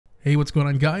Hey, what's going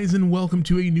on guys, and welcome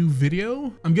to a new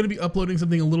video. I'm going to be uploading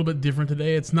something a little bit different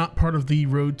today. It's not part of the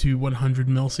Road to 100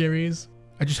 mil series.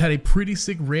 I just had a pretty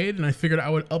sick raid and I figured I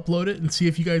would upload it and see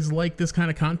if you guys like this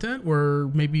kind of content, where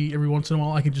maybe every once in a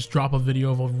while I could just drop a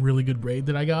video of a really good raid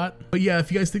that I got. But yeah,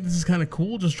 if you guys think this is kind of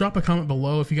cool, just drop a comment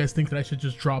below if you guys think that I should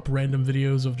just drop random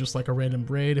videos of just like a random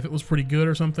raid, if it was pretty good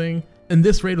or something. And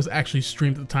this raid was actually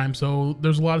streamed at the time, so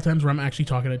there's a lot of times where I'm actually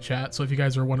talking to chat. So if you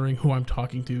guys are wondering who I'm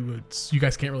talking to, you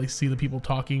guys can't really see the people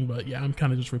talking, but yeah, I'm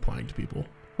kind of just replying to people.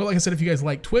 But like I said, if you guys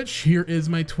like Twitch, here is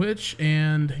my Twitch,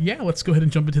 and yeah, let's go ahead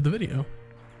and jump into the video.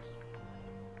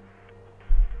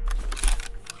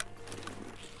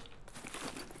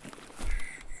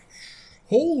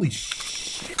 Holy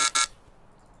shit.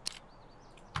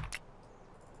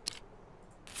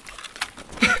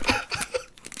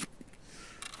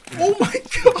 Oh my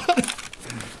god.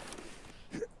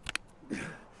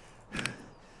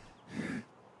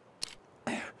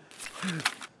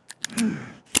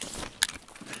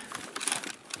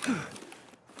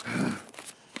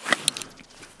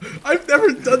 I've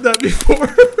never done that before.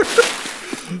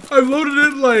 I've loaded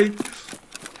in like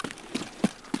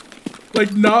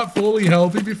not fully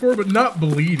healthy before, but not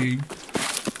bleeding.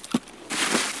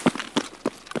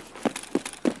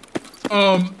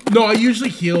 No, I usually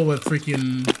heal with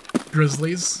freaking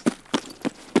grizzlies.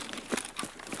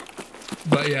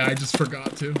 But yeah, I just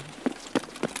forgot to.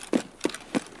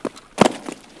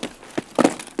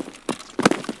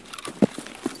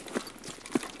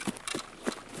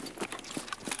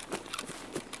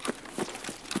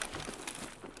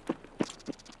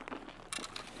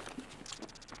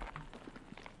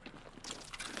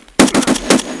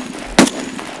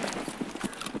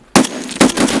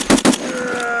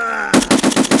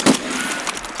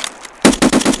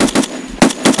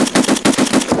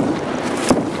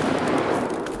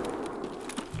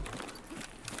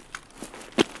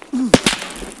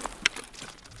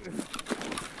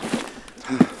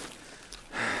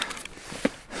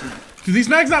 Do these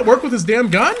mags not work with this damn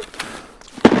gun?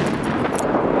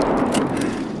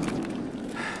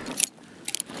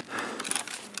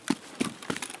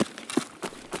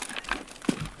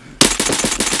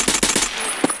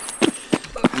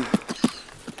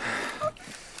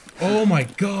 Oh my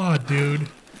god, dude.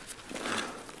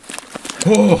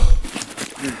 Oh.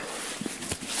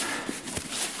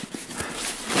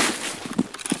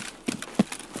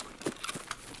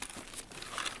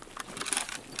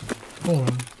 Hold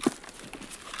on.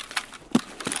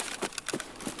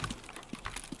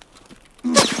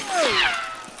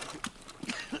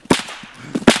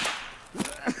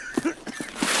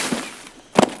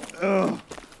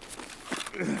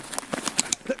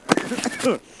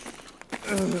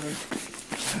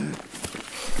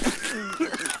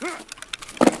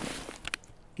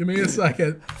 Give me a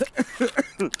second.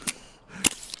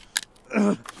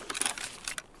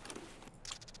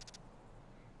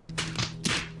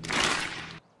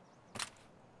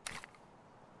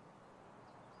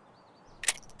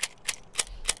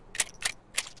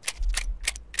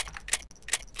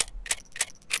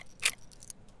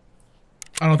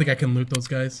 I don't think I can loot those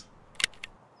guys.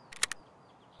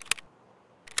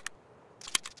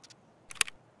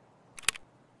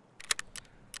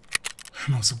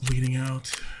 I'm also bleeding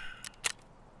out.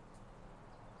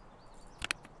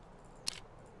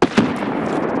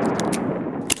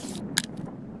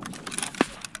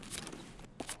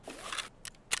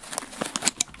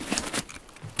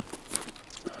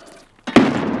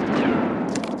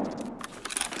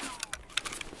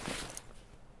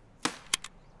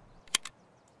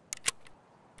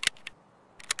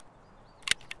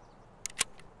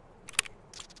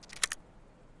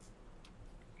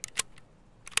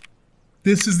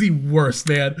 This is the worst,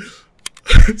 man.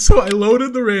 So I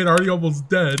loaded the raid, already almost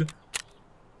dead.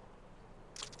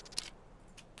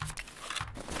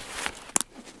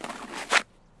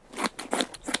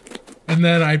 And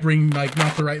then I bring, like,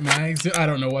 not the right mags. I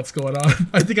don't know what's going on.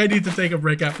 I think I need to take a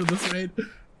break after this raid.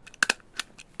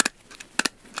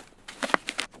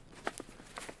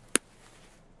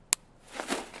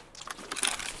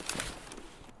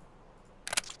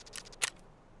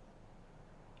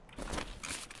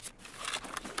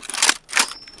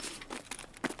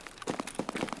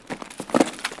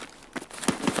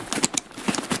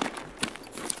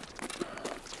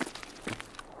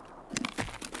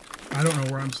 I don't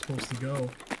know where I'm supposed to go.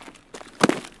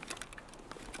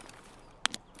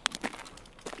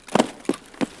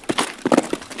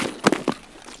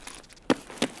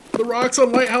 The rocks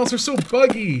on Lighthouse are so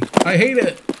buggy. I hate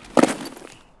it.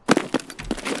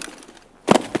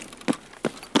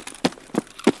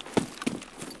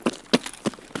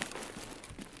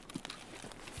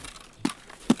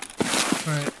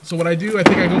 All right. So what I do, I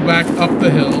think I go back up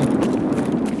the hill.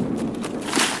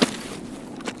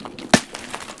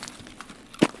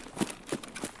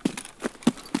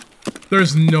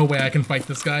 There's no way I can fight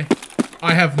this guy.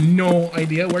 I have no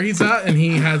idea where he's at, and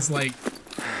he has, like,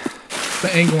 the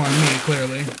angle on me,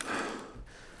 clearly.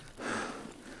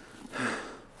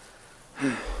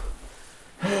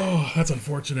 Oh, that's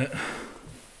unfortunate.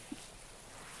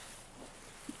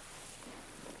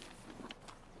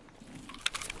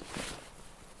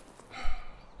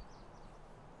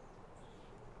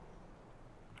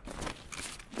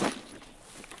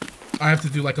 I have to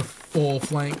do like a full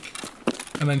flank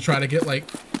and then try to get like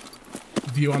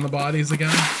view on the bodies again.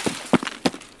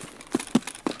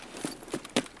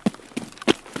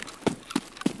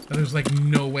 And there's like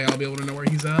no way I'll be able to know where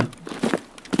he's at.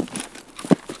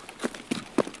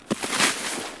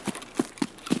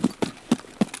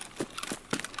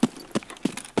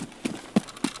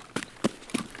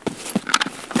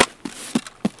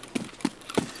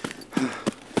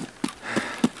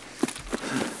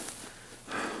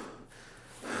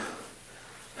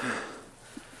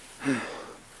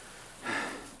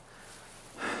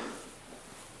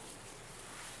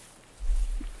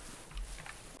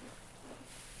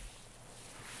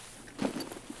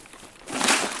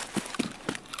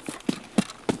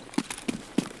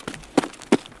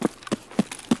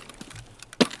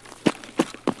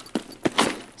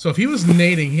 So if he was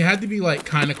nading, he had to be like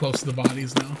kind of close to the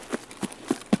bodies now.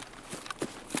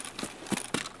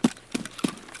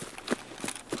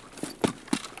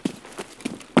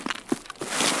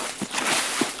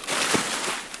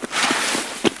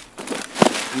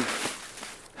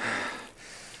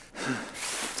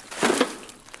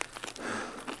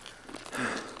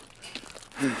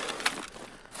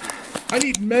 I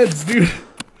need meds, dude.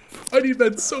 I need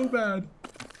meds so bad.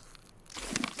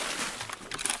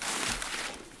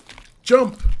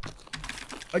 Jump!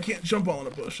 I can't jump all in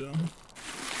a bush, though.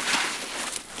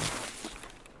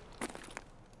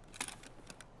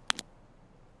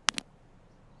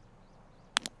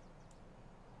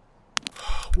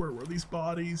 Where were these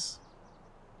bodies?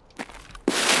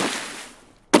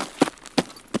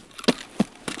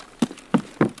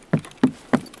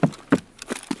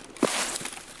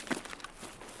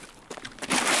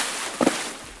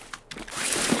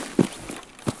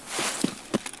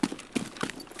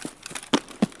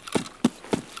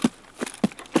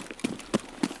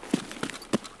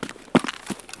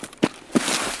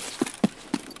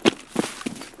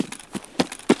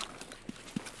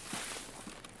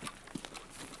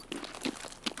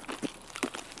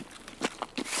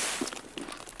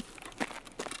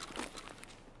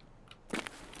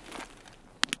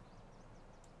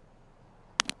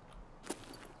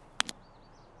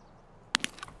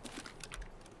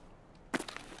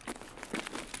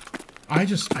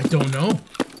 I don't know.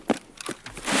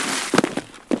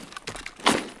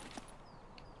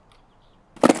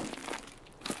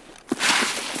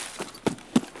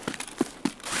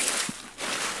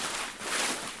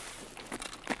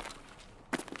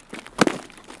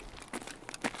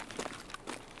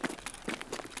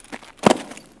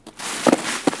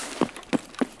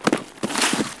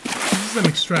 This is an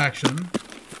extraction.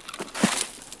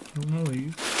 I'm gonna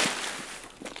leave.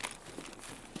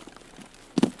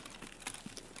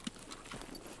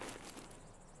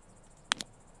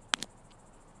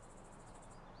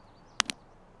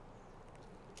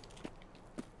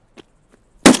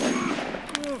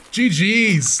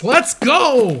 GG's. Let's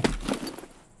go.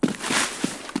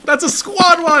 That's a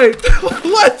squad wipe.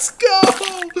 Let's go.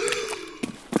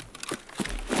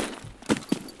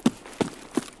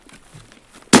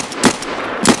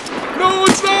 No,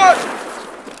 it's not.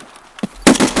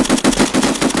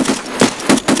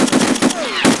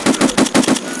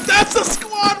 That's a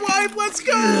squad wipe. Let's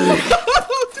go.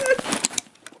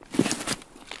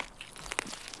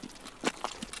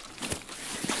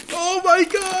 Oh my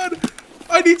god.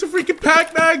 I need to freaking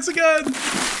pack mags again!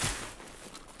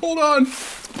 Hold on.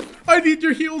 I need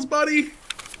your heals, buddy.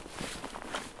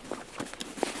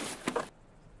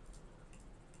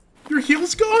 Your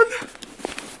heals gone?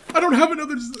 I don't have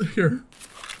another... Here.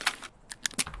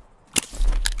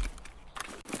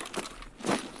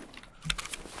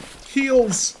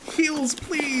 Heals. Heals,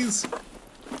 please.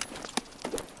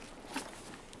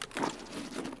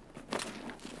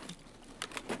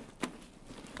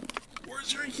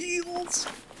 Where's your heals?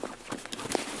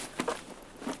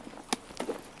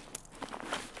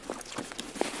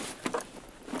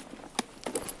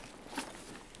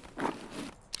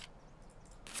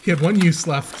 He had one use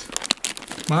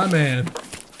left. My man.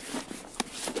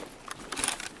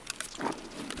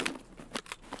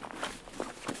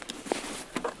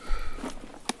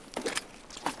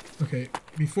 Okay,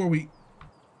 before we...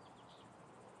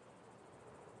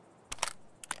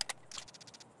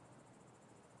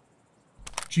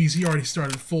 Jeez, he already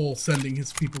started full sending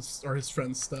his people's or his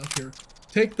friends stuff here.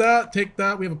 Take that, take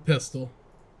that. We have a pistol.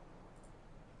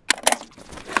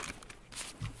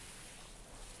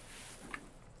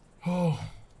 Oh.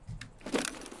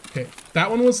 Okay, that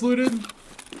one was looted.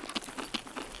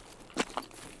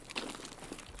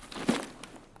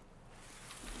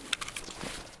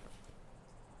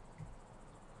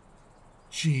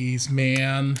 Jeez,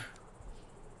 man.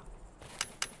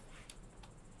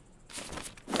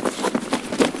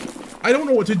 I don't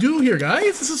know what to do here,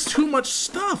 guys. This is too much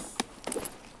stuff.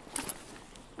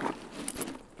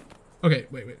 Okay,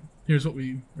 wait. Here's what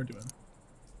we are doing.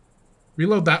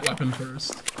 Reload that weapon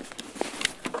first.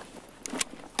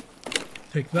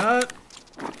 Take that.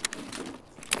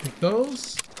 Take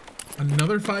those.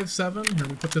 Another 5.7. Here,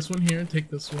 we put this one here.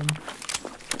 Take this one.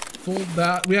 Fold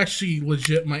that. We actually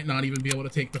legit might not even be able to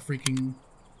take the freaking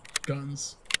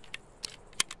guns.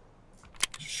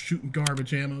 Shooting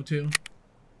garbage ammo, too.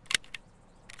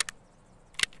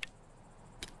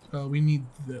 We need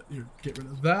the... Here, get rid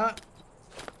of that.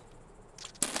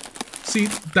 See,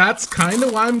 that's kind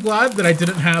of why I'm glad that I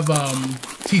didn't have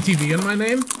TTV in my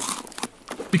name.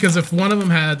 Because if one of them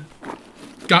had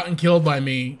gotten killed by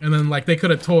me, and then like they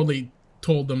could have totally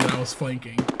told them that I was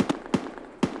flanking.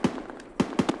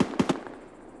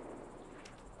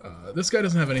 This guy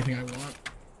doesn't have anything I want.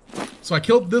 So I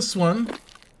killed this one.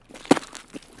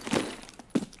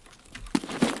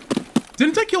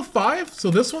 Didn't I kill 5?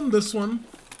 So this one, this one.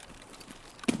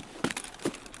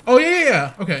 Oh,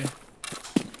 yeah. Okay.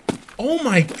 Oh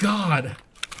my god.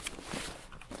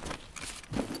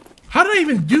 How did I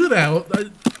even do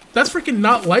that? That's freaking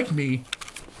not like me.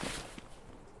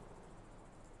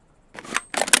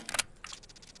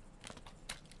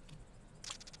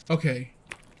 Okay.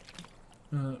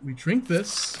 We drink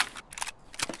this.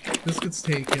 This gets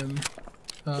taken.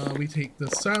 We take the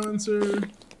silencer.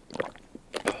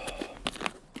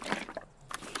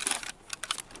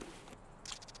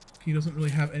 He doesn't really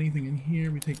have anything in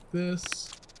here. We take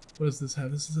this. What does this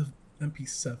have? This is an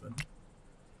MP7.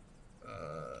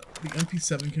 The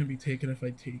MP7 can be taken if I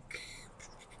take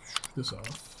this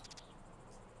off.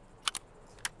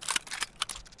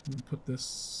 And put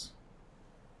this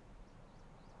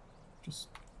just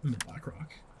in the black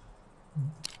rock.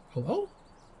 Hello?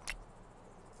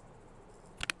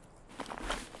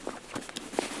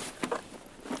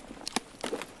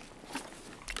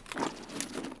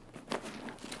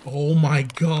 Oh my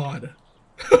god.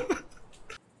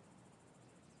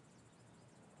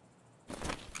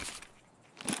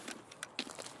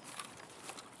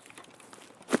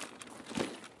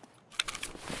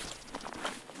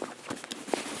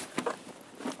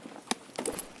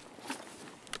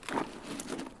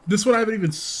 This one I haven't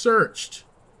even searched.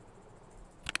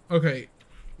 Okay,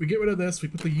 we get rid of this. We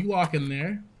put the U-lock in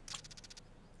there.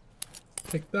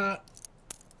 Take that.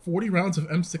 40 rounds of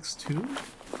M62.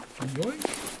 Yoink.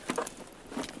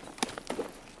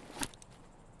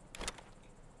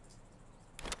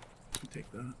 We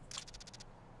take that.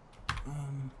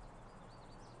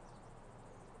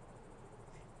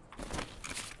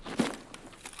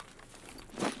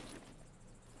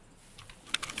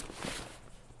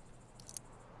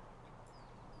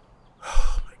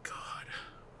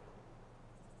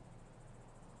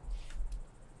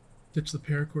 Ditch the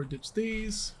paracord, ditch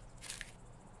these.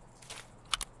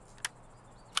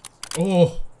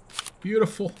 Oh,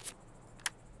 beautiful.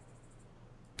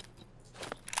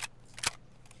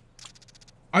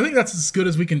 I think that's as good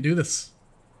as we can do this.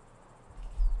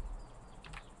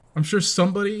 I'm sure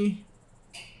somebody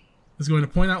is going to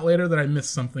point out later that I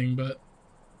missed something, but...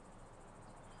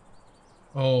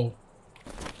 Oh.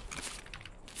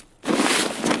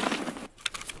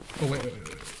 Oh, wait.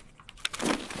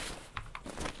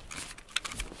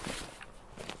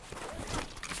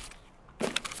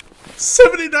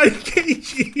 79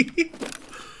 kg.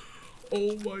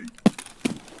 Oh my.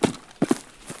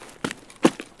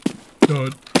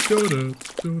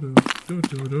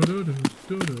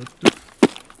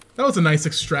 That was a nice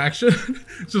extraction.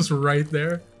 Just right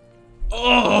there.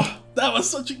 Oh, that was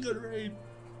such a good raid.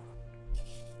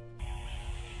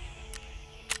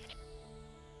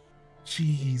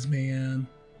 Jeez, man.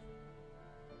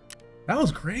 That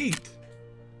was great.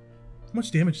 How much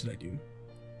damage did I do?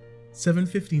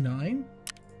 759,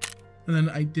 and then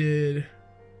I did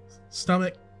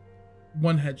stomach,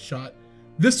 1 headshot.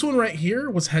 This one right here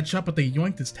was headshot, but they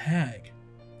yoinked his tag.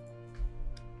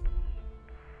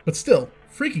 But still,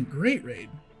 freaking great raid.